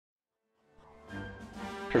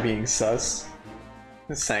for being sus.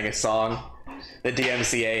 Sang a song. The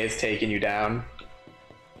DMCA has taken you down.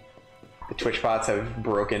 The Twitch bots have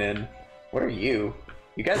broken in. What are you?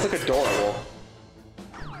 You guys look adorable.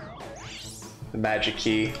 The magic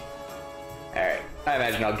key. Alright, I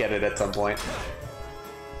imagine I'll get it at some point.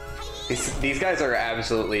 These guys are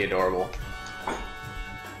absolutely adorable.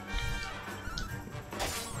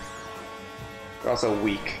 They're also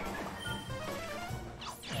weak.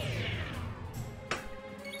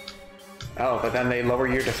 Oh, but then they lower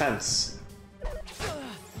your defense.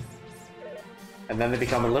 And then they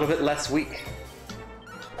become a little bit less weak.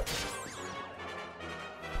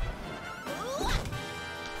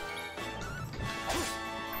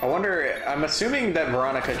 I wonder, I'm assuming that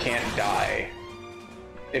Veronica can't die.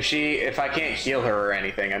 If I can't heal her or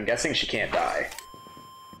anything, I'm guessing she can't die.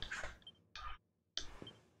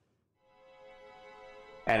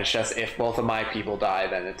 And it's just, if both of my people die,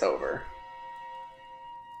 then it's over.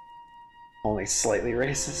 Only slightly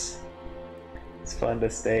racist. It's fun to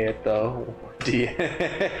stay at the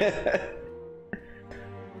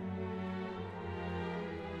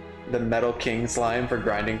the Metal King slime for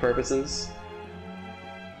grinding purposes.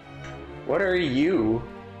 What are you?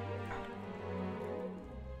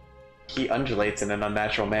 He undulates in an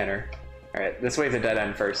unnatural manner. Alright, this way's a dead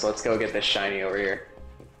end first. Let's go get this shiny over here.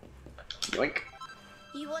 Yoink.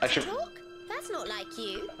 You want to talk? That's not like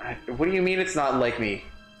you. What do you mean it's not like me?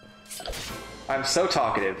 I'm so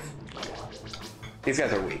talkative. These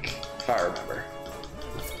guys are weak, if I remember.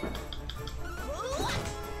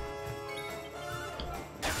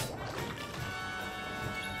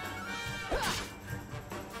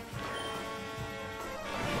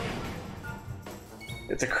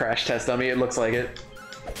 It's a crash test dummy, it looks like it.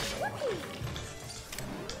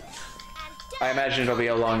 I imagine it'll be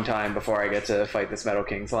a long time before I get to fight this Metal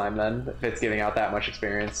King slime then, if it's giving out that much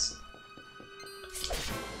experience.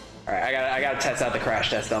 Alright, I gotta test out the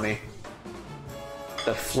crash test dummy.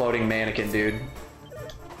 The floating mannequin dude.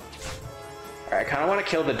 Alright, I kinda wanna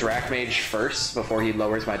kill the Drachmage first before he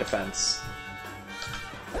lowers my defense.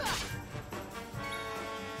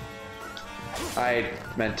 I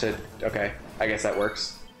meant to... okay, I guess that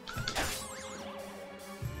works.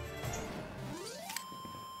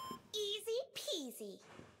 Easy peasy.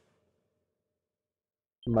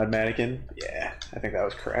 Mud mannequin? Yeah, I think that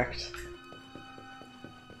was correct.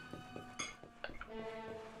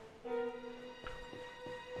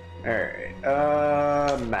 Alright,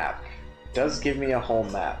 map. Does give me a whole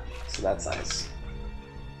map, so that's nice.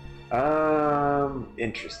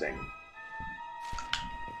 Interesting.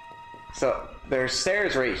 So, there's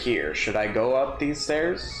stairs right here. Should I go up these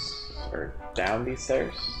stairs? Or down these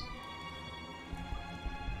stairs?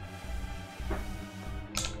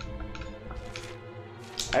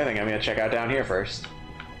 I think I'm gonna check out down here first.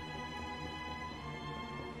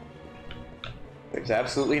 There's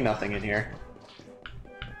absolutely nothing in here.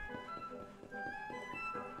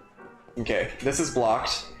 Okay, this is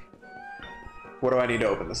blocked. What do I need to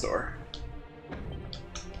open this door?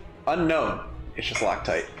 Unknown. It's just locked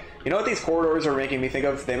tight. You know what these corridors are making me think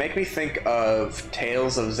of? They make me think of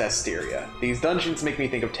Tales of Zestiria. These dungeons make me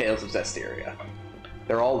think of Tales of Zestiria.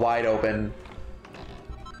 They're all wide open.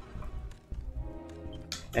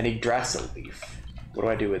 An Yggdrasil leaf. What do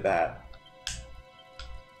I do with that?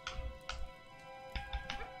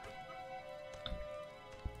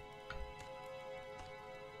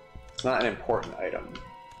 It's not an important item.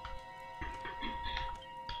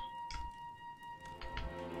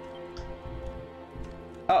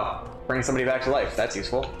 Oh, bring somebody back to life. That's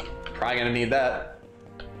useful. Probably gonna need that.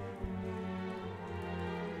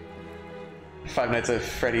 Five Nights at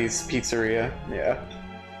Freddy's Pizzeria. Yeah.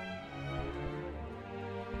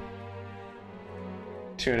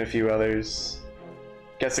 Two and a few others.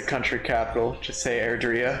 Guess a country capital. Just say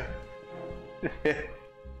Airdria.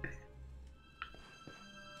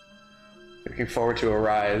 Looking forward to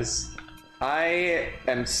Arise. I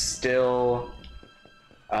am still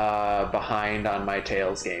behind on my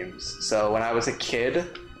Tales games. So when I was a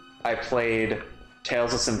kid, I played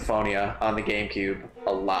Tales of Symphonia on the GameCube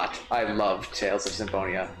a lot. I loved Tales of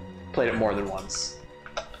Symphonia. Played it more than once.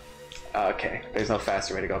 Okay, there's no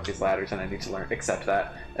faster way to go up these ladders, and I need to learn accept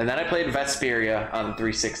that. And then I played Vesperia on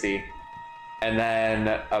 360. And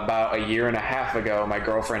then about a year and a half ago, my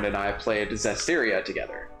girlfriend and I played Zestiria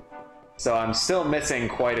together. So I'm still missing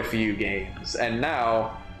quite a few games. And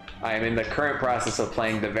now I am in the current process of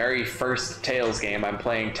playing the very first Tales game. I'm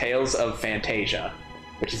playing Tales of Fantasia,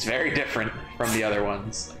 which is very different from the other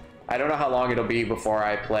ones. I don't know how long it'll be before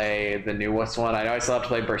I play the newest one. I know I still have to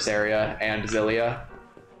play Berseria and Xillia.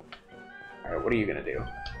 Alright, what are you gonna do?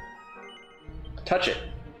 Touch it.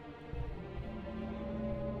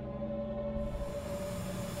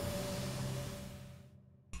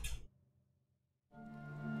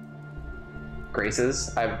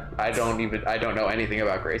 Graces? I don't know anything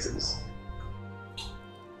about Graces.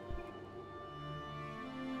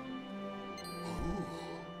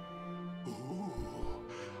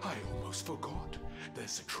 I almost forgot.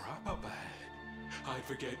 There's a trap up ahead. I'd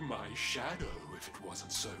forget my shadow if it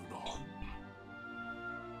wasn't sewn on.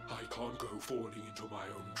 I can't go falling into my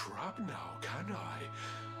own trap now, can I?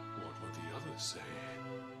 What would the others say?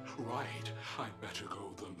 Right, I'd better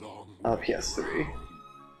go the long way. PS3.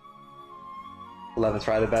 11's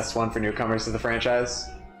probably the best one for newcomers to the franchise.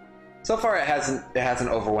 So far, it hasn't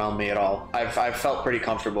overwhelmed me at all. I've felt pretty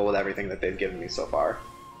comfortable with everything that they've given me so far.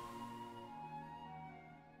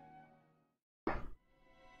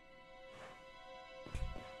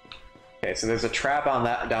 Okay, so there's a trap on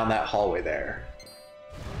down that hallway there.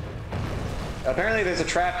 Apparently, there's a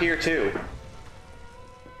trap here too.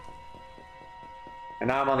 And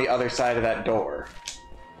now I'm on the other side of that door.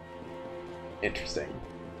 Interesting.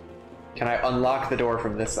 Can I unlock the door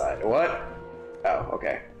from this side? What? Oh,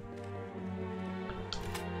 okay.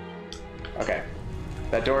 Okay.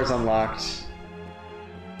 That door is unlocked.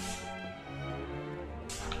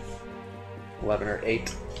 11 or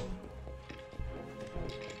 8.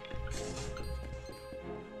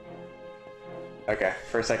 Okay,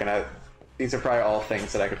 for a second, these are probably all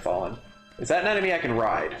things that I could fall in. Is that an enemy I can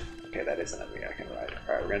ride? Okay, that is an enemy I can ride.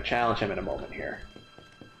 Alright, we're gonna challenge him in a moment here.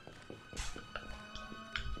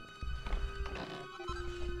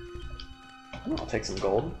 I'll take some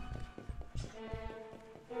gold.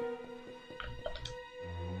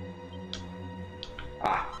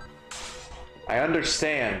 Ah. I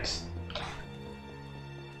understand.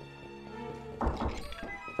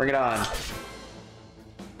 Bring it on.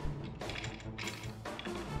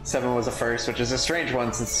 7 was a first, which is a strange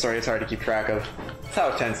one since the story is hard to keep track of. That's how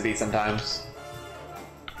it tends to be sometimes.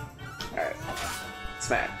 Alright.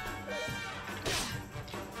 Smack.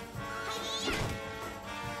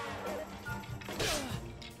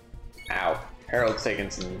 Ow. Harold's taking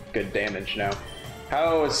some good damage now.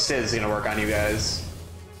 How is Sizz gonna work on you guys?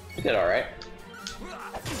 He did alright.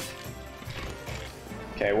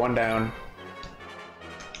 Okay, one down.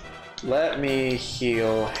 Let me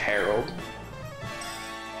heal Harold.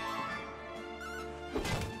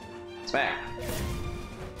 Smack.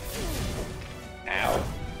 Ow.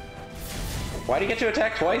 Why do you get to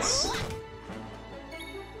attack twice?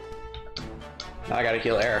 Now I gotta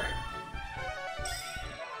heal Eric.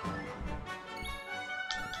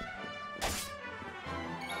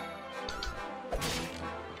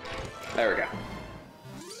 There we go.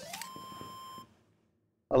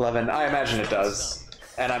 11. I imagine it does.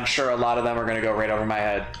 And I'm sure a lot of them are gonna go right over my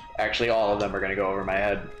head. Actually, all of them are gonna go over my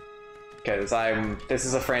head. Because this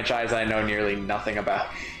is a franchise I know nearly nothing about.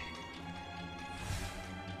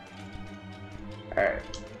 Alright.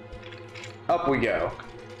 Up we go.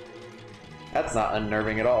 That's not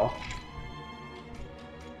unnerving at all.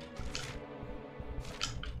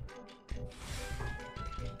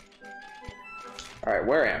 Alright,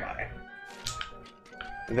 where am I?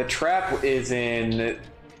 The trap is in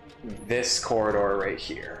this corridor right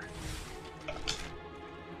here.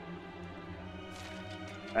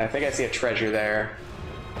 I think I see a treasure there.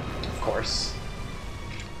 Of course.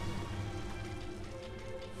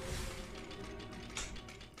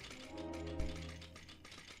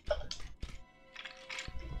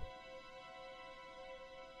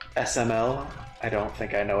 SML? I don't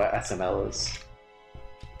think I know what SML is.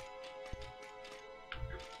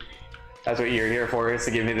 That's what you're here for, is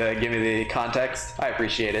to give me the context. I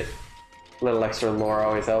appreciate it. A little extra lore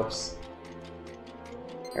always helps.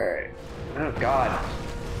 Alright. Oh god.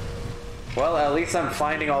 Well, at least I'm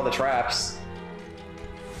finding all the traps.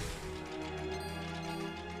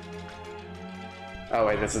 Oh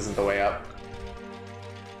wait, this isn't the way up.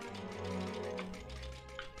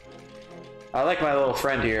 I like my little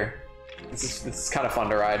friend here. This is kind of fun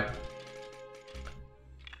to ride.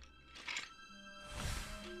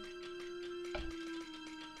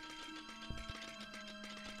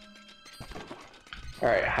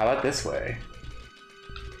 Alright, how about this way?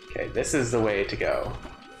 Okay, this is the way to go.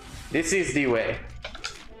 This is the way.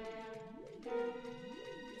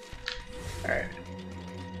 Alright.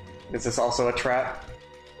 Is this also a trap?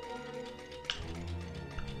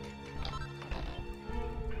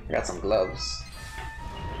 I got some gloves.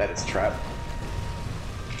 That is a trap.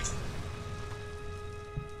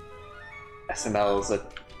 SML is a...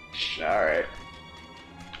 Alright.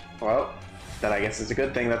 Well, then I guess it's a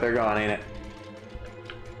good thing that they're gone, ain't it?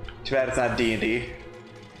 Too bad it's not D&D.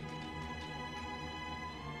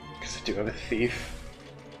 Because I do have a thief.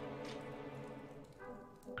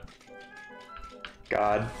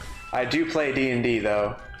 God. I do play D&D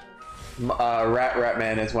though.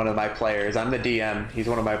 Ratman is one of my players. I'm the DM. He's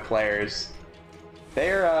one of my players.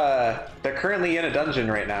 They're currently in a dungeon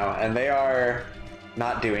right now, and they are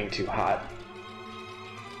not doing too hot.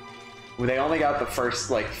 They only got the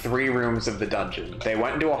first, like, 3 rooms of the dungeon. They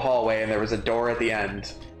went into a hallway, and there was a door at the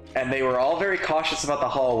end. And they were all very cautious about the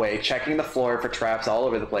hallway, checking the floor for traps all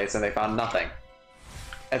over the place, and they found nothing.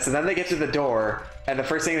 And so then they get to the door, and the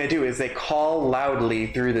first thing they do is they call loudly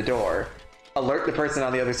through the door, alert the person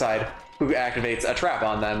on the other side, who activates a trap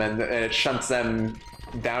on them, and it shunts them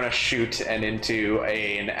down a chute and into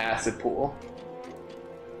an acid pool.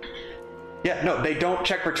 Yeah, no, they don't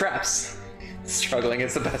check for traps. Struggling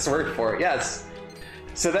is the best word for it, yes.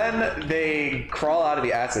 So then they crawl out of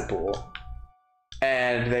the acid pool,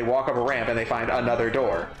 and they walk up a ramp and they find another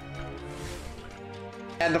door.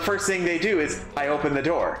 And the first thing they do is, I open the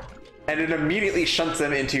door. And it immediately shunts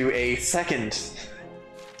them into a second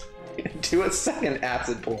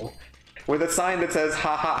acid pool. With a sign that says,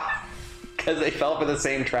 haha, because they fell for the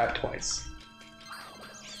same trap twice.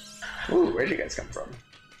 Ooh, where'd you guys come from?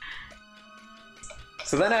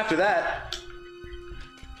 So then after that,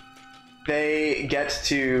 they get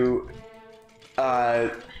to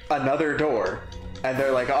another door, and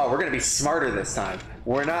they're like, oh, we're gonna be smarter this time.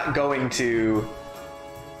 We're not going to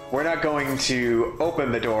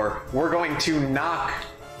open the door, we're going to knock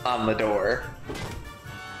on the door.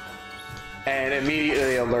 And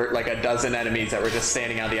immediately alert like a dozen enemies that were just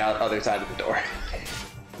standing on the other side of the door.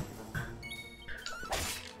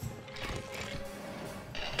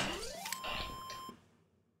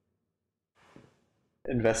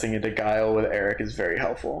 Investing into Guile with Eric is very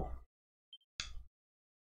helpful.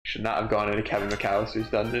 Should not have gone into Kevin McAllister's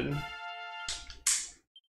dungeon.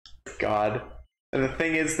 God. And the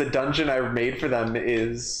thing is, the dungeon I made for them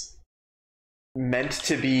is meant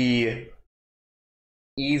to be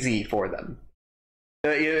easy for them.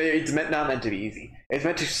 It's not meant to be easy. It's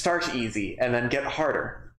meant to start easy and then get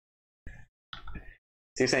harder. So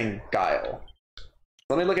you're saying Guile.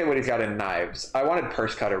 Let me look at what he's got in knives. I wanted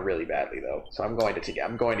Purse Cutter really badly though, so I'm going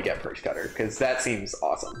to get Purse Cutter because that seems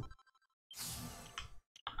awesome.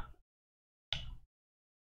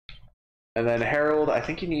 And then Herald, I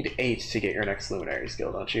think you need 8 to get your next Luminary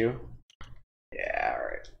skill, don't you? Yeah,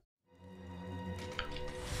 alright.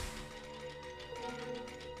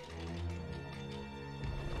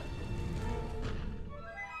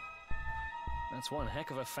 That's one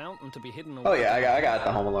heck of a fountain to be hidden away. Oh yeah, I got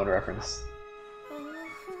the Home Alone reference.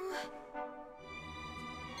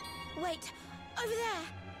 Wait, over there.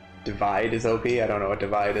 Divide is OP. I don't know what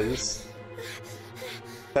Divide is. Is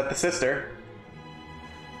that the sister?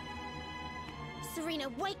 Serena,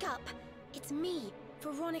 wake up. It's me,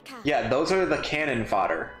 Veronica. Yeah, those are the cannon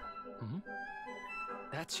fodder. Mm-hmm.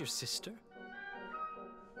 That's your sister?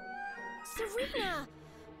 Serena!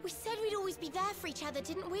 We said we'd always be there for each other,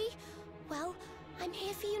 didn't we? Well, I'm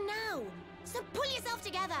here for you now. So pull yourself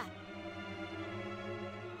together.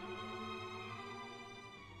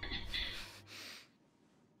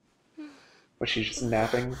 Was she just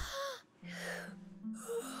napping?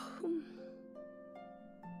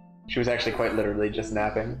 She was actually quite literally just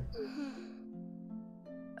napping.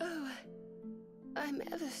 Oh, I'm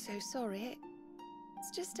ever so sorry.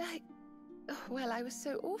 It's just well, I was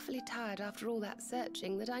so awfully tired after all that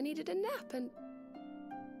searching that I needed a nap and...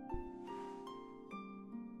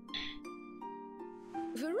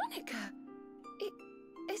 Veronica!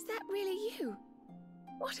 Is that really you?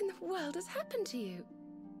 What in the world has happened to you?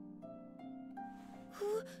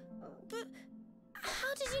 But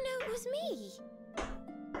how did you know it was me?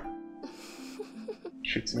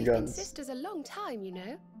 Shoot some We've guns. been sisters a long time, you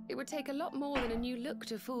know. It would take a lot more than a new look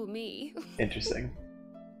to fool me. Interesting.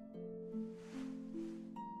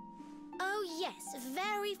 Oh yes,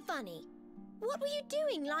 very funny. What were you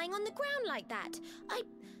doing lying on the ground like that? I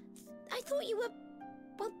thought you were...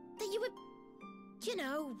 well, that you were... you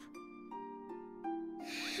know...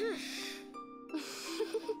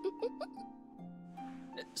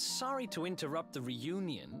 Sorry to interrupt the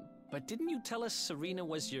reunion, but didn't you tell us Serena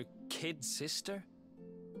was your kid sister?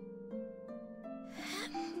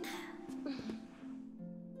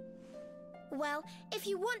 Well, if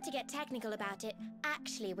you want to get technical about it,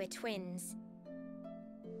 actually we're twins.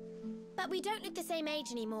 But we don't look the same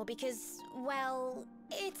age anymore because, well,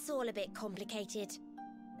 it's all a bit complicated.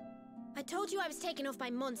 I told you I was taken off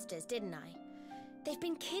by monsters, didn't I? They've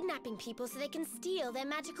been kidnapping people so they can steal their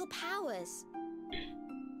magical powers.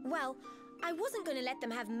 Well, I wasn't going to let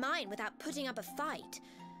them have mine without putting up a fight.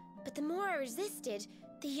 But the more I resisted,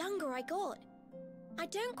 the younger I got. I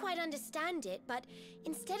don't quite understand it, but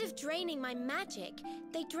instead of draining my magic,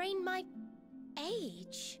 they drain my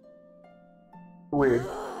age. Weird.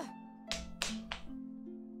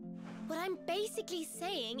 What I'm basically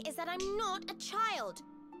saying is that I'm not a child.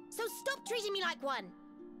 So stop treating me like one.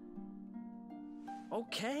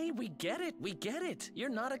 Okay, we get it. You're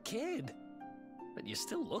not a kid. But you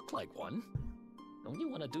still look like one. Don't you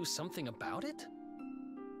want to do something about it?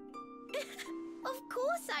 Of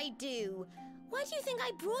course I do. Why do you think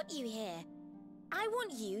I brought you here? I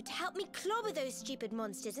want you to help me clobber those stupid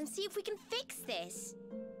monsters and see if we can fix this.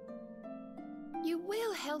 You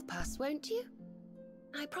will help us, won't you?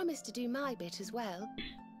 I promise to do my bit as well.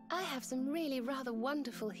 I have some really rather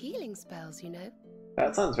wonderful healing spells, you know.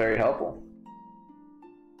 That sounds very helpful.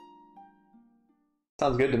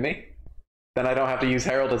 Sounds good to me. Then I don't have to use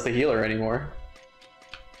Herald as the healer anymore.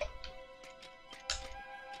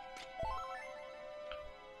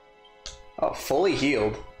 Oh, fully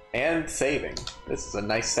healed and saving. This is a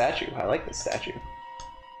nice statue. I like this statue.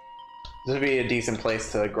 This would be a decent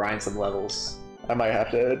place to grind some levels. I might have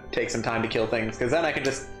to take some time to kill things, because then I can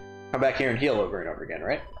just come back here and heal over and over again,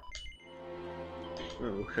 right?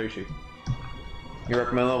 Oh, Hoshi. You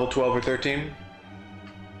recommend level 12 or 13?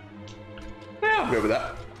 Yeah, I'm good with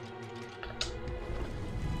that.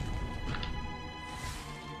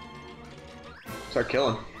 Start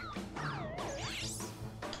killing.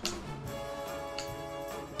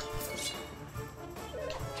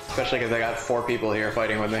 Especially because I got 4 people here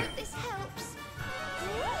fighting with me. This helps.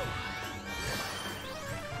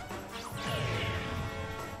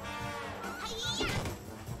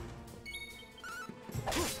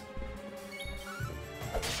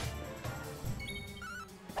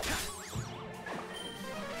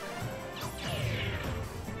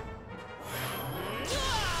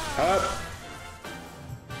 Up.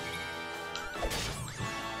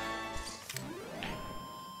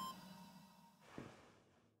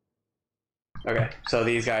 Okay, so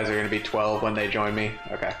these guys are going to be 12 when they join me.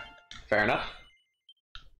 Okay, fair enough.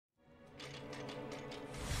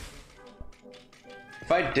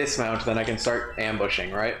 If I dismount, then I can start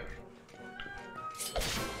ambushing, right?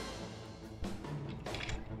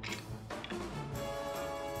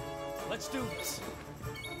 Let's do this.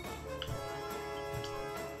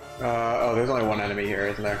 Oh, there's only one enemy here,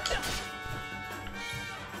 isn't there?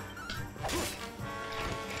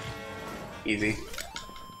 Easy.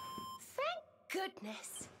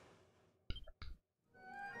 Goodness.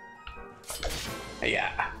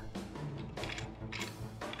 Yeah.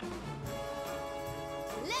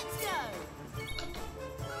 Let's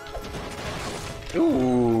go.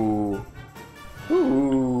 Ooh.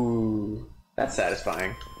 Ooh. That's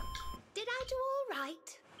satisfying. Did I do all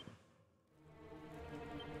right?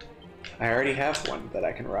 I already have one that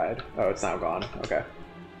I can ride. Oh, it's now gone. Okay.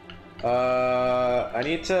 I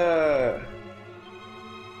need to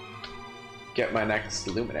get my next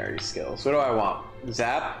luminary skill. So what do I want?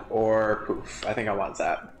 Zap or poof? I think I want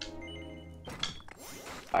zap.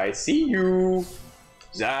 I see you.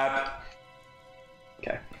 Zap.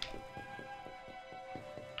 Okay.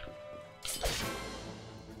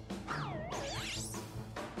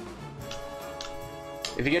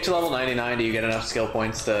 If you get to level 99, do you get enough skill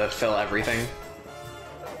points to fill everything?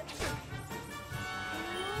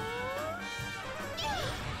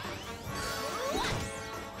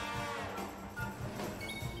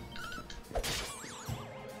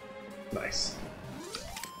 Nice.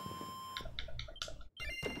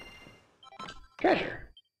 Treasure.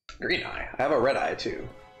 Green eye. I have a red eye too.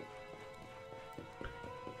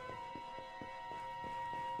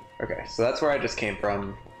 Okay, so that's where I just came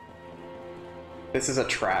from. This is a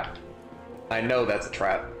trap. I know that's a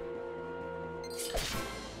trap.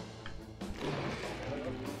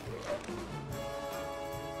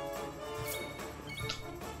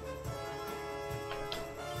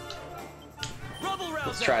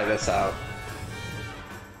 Let's try this out.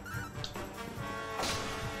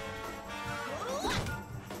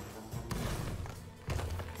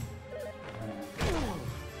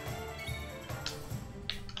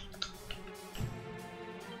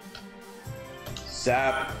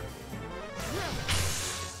 Zap.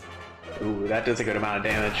 Ooh, that does a good amount of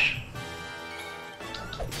damage.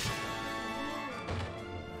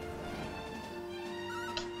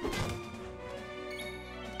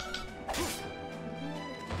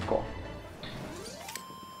 Cool.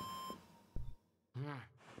 I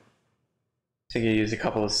think you use a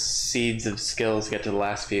couple of seeds of skills to get to the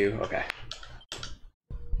last few. Okay.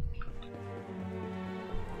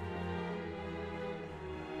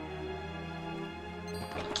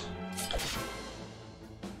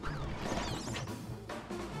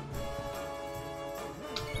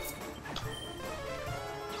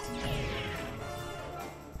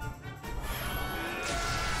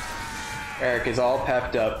 Eric is all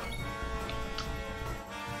pepped up.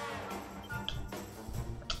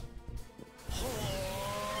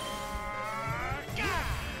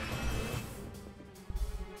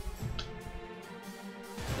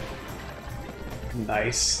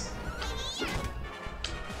 Nice.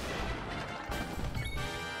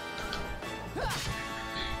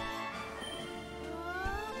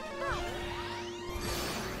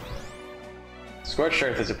 Scorched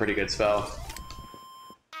Earth is a pretty good spell.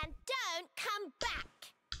 And don't come back.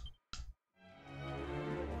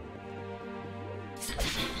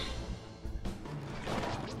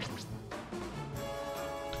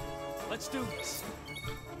 Let's do this.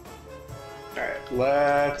 Alright,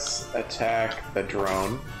 let's attack the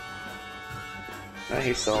drone. No,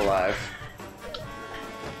 he's still alive.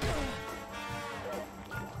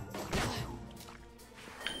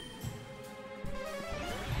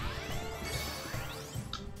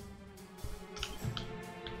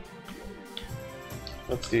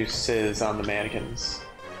 Let's do Sizz on the mannequins.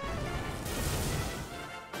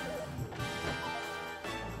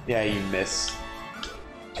 Yeah, you miss.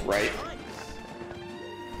 Right?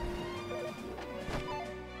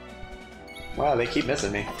 Wow, they keep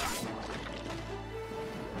missing me.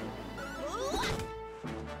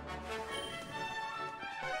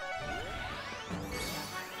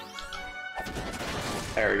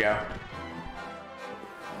 There we go.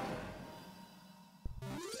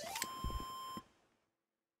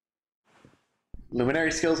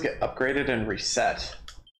 Luminary skills get upgraded and reset.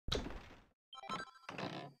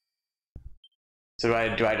 So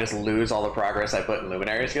do I just lose all the progress I put in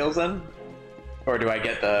luminary skills then? Or do I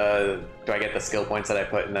get the skill points that I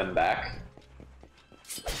put in them back?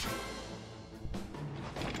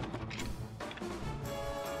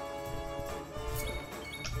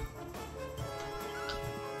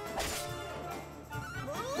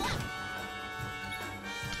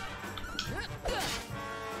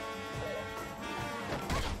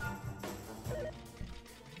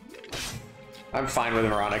 I'm fine with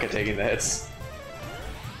Veronica taking the hits.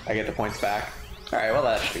 I get the points back. Alright, well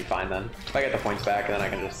that should be fine then. If I get the points back, then I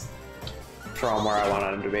can just throw him where I want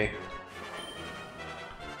him to be.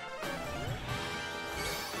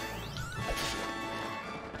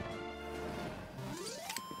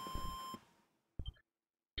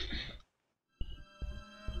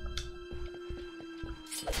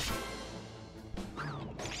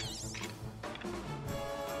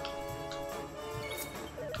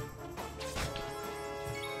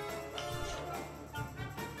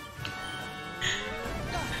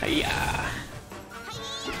 Yeah.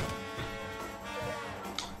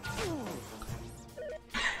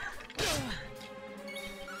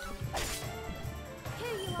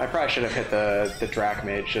 I probably should have hit the Drac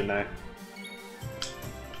Mage, shouldn't I?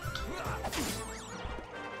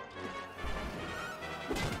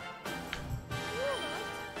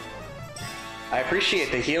 I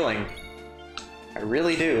appreciate the healing. I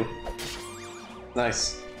really do.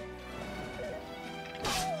 Nice.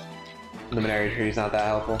 Luminary tree's not that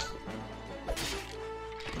helpful.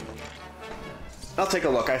 I'll take a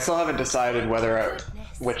look. I still haven't decided whether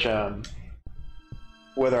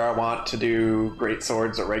whether I want to do great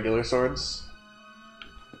swords or regular swords.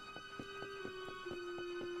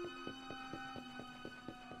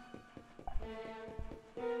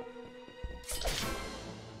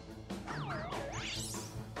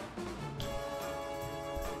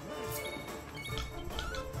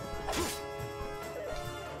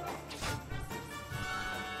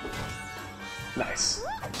 Nice.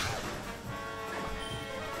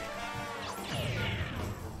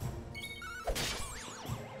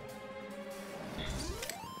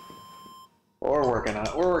 We're working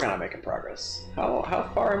on making progress. How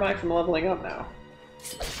far am I from leveling up now?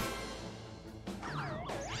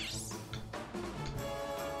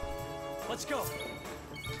 Let's go.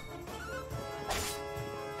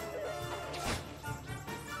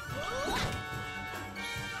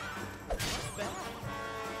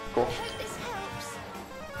 Cool. This helps.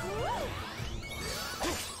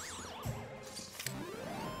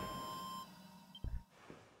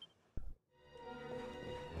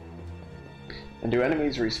 And do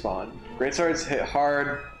enemies respawn? Great swords hit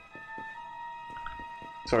hard.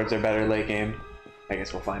 Swords are better late game. I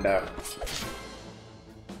guess we'll find out.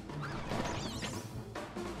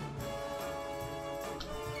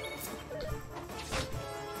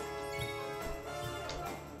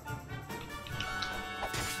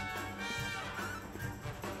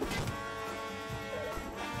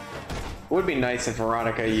 It would be nice if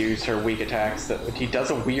Veronica used her weak attacks. That he does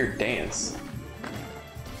a weird dance.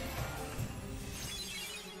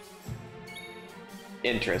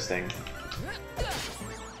 Interesting.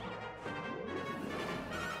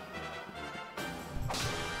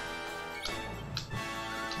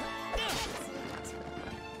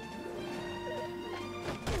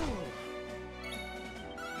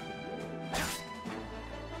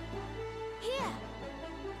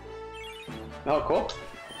 Oh, cool.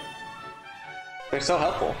 They're so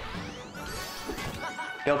helpful.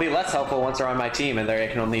 They'll be less helpful once they're on my team and they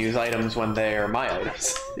can only use items when they're my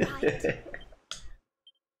items.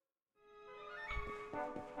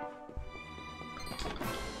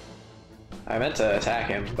 I meant to attack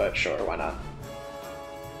him, but sure, why not?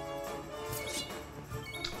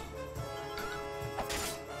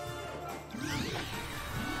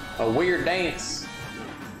 A weird dance.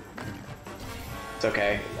 It's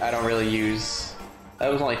okay. I don't really use...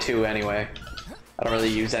 That was only 2 anyway. I don't really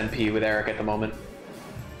use NP with Eric at the moment.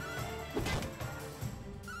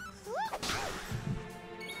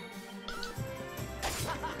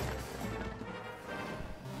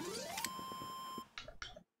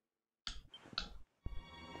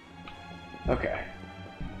 Okay.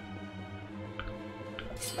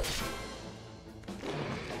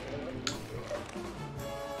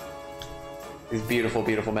 These beautiful,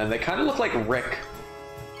 beautiful men. They kind of look like Rick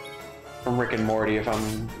from Rick and Morty, if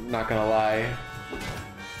I'm not gonna lie.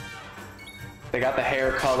 They got the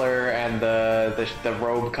hair color and the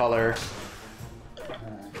robe color.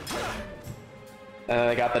 And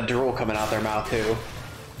they got the drool coming out their mouth too.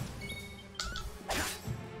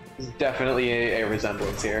 There's definitely a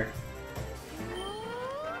resemblance here.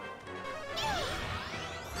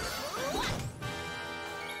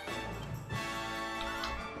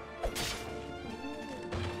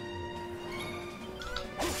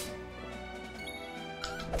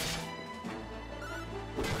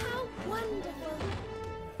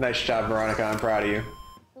 Nice job, Veronica. I'm proud of you.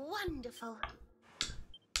 Wonderful.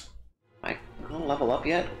 Am I gonna level up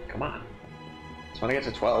yet? Come on. Just want to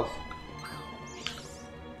get to 12.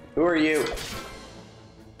 Who are you?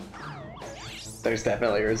 There's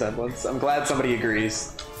definitely a resemblance. I'm glad somebody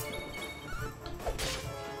agrees.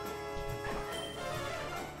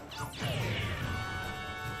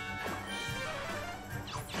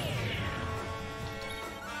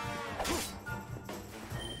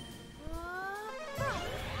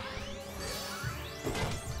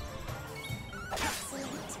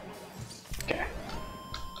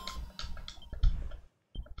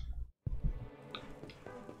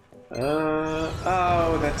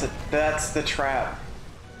 Oh, that's the trap.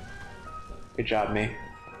 Good job, me.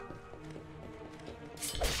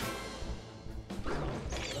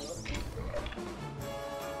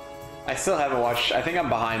 I still haven't watched, I think I'm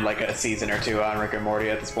behind like a season or 2 on Rick and Morty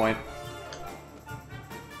at this point.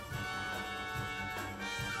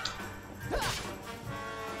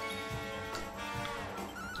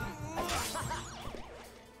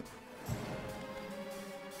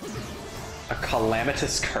 A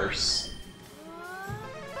calamitous curse.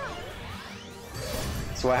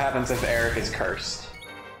 So what happens if Eric is cursed?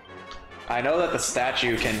 I know that the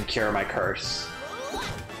statue can cure my curse.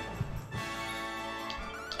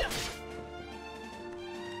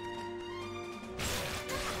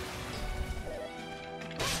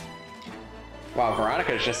 Wow,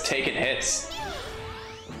 Veronica's just taking hits.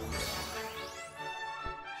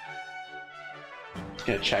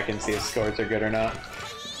 Gonna check and see if scores are good or not.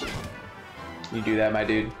 You do that, my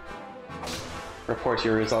dude. Report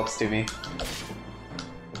your results to me.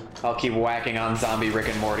 I'll keep whacking on zombie Rick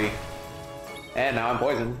and Morty. And now I'm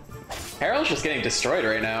poisoned. Harold's just getting destroyed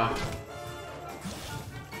right now.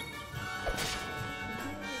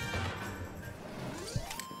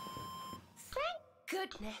 Thank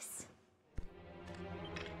goodness.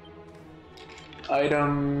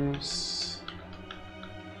 Items...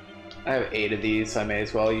 I have 8 of these, so I may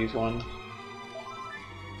as well use one.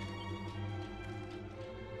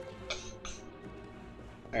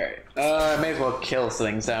 Alright, I may as well kill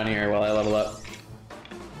things down here while I level up.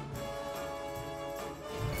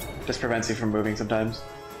 Just prevents you from moving sometimes.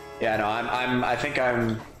 Yeah, no, I think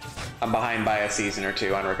I'm behind by a season or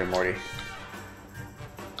 2 on Rick and Morty.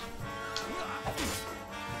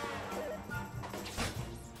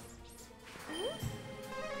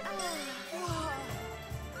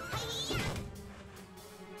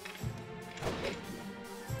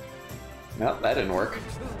 Nope, that didn't work.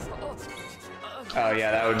 Oh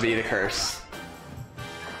yeah, that would be the curse.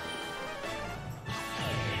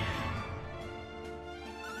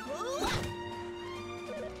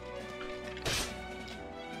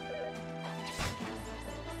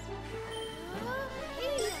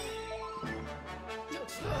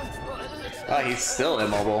 Oh, he's still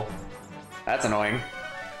immobile. That's annoying.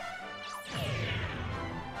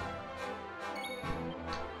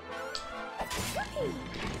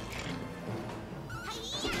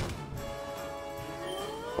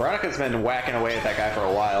 Veronica's been whacking away at that guy for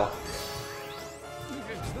a while.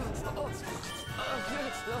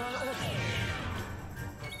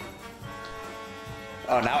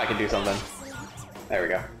 Oh, now I can do something. There we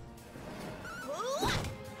go.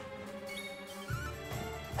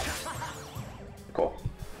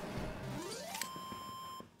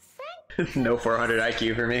 No 400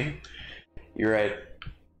 IQ for me. You're right.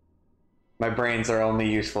 My brains are only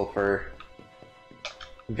useful for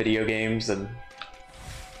video games and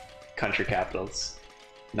country capitals.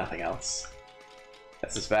 Nothing else.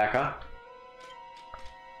 This is back, huh?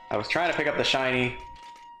 I was trying to pick up the shiny.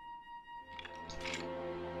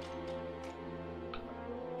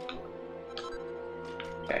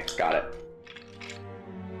 Okay, got it.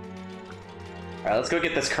 Alright, let's go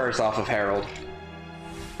get this curse off of Harold.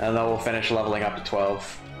 And then we'll finish leveling up to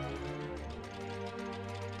 12.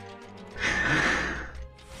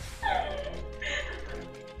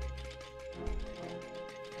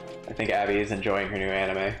 I think Abby is enjoying her new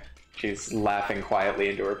anime. She's laughing quietly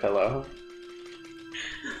into her pillow.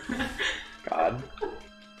 God.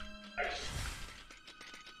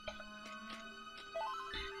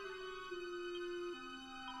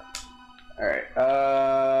 Alright,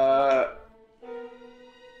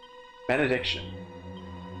 benediction.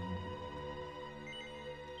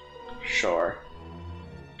 Sure.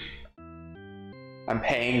 I'm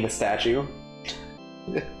paying the statue.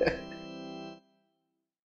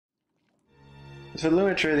 For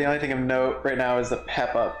Lunature, the only thing of note right now is the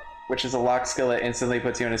Pep Up, which is a lock skill that instantly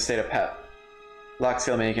puts you in a state of pep. Lock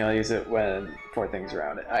skill meaning you can only use it when 4 things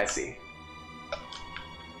around it. I see.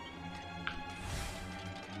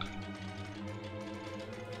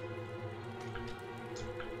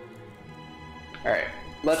 Alright,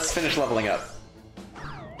 let's finish leveling up.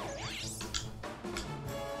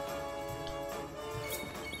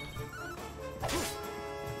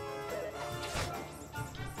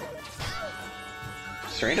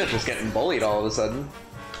 Serena's just getting bullied all of a sudden.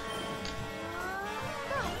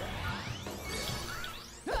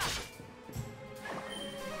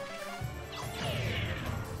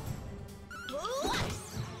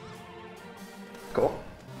 Cool.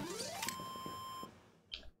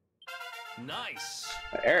 Nice.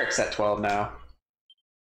 Eric's at 12 now.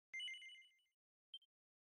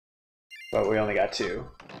 But we only got 2.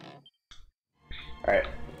 Alright,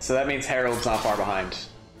 so that means Harold's not far behind.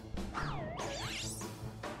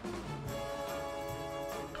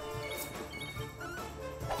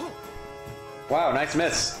 Wow, nice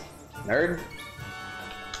miss. Nerd.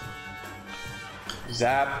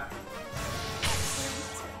 Zap.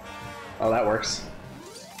 Oh, that works.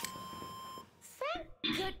 Thank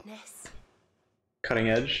goodness. Cutting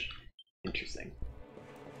edge. Interesting.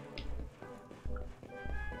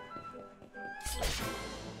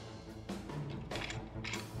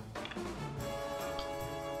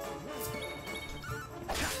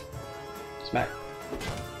 Smack.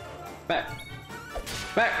 Smack.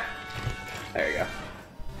 Smack! There you go.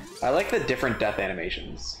 I like the different death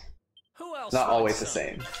animations. Who else? Not always the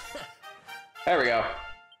same. There we go.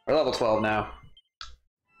 We're level 12 now.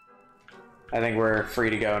 I think we're free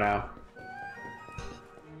to go now.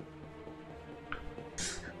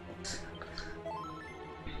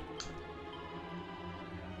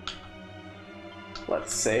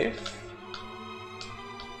 Let's save.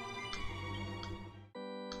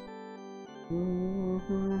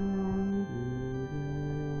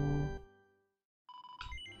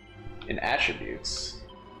 In attributes.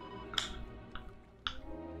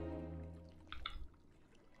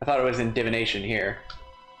 I thought it was in divination here.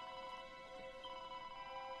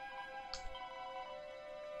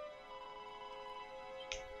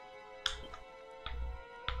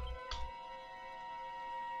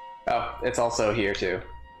 Oh, it's also here too.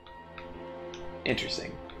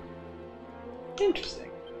 Interesting. Interesting.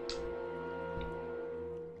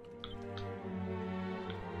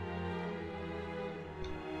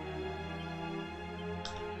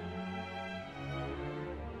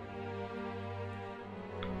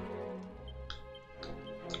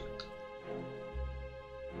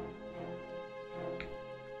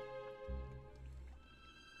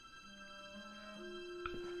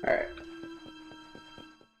 Alright.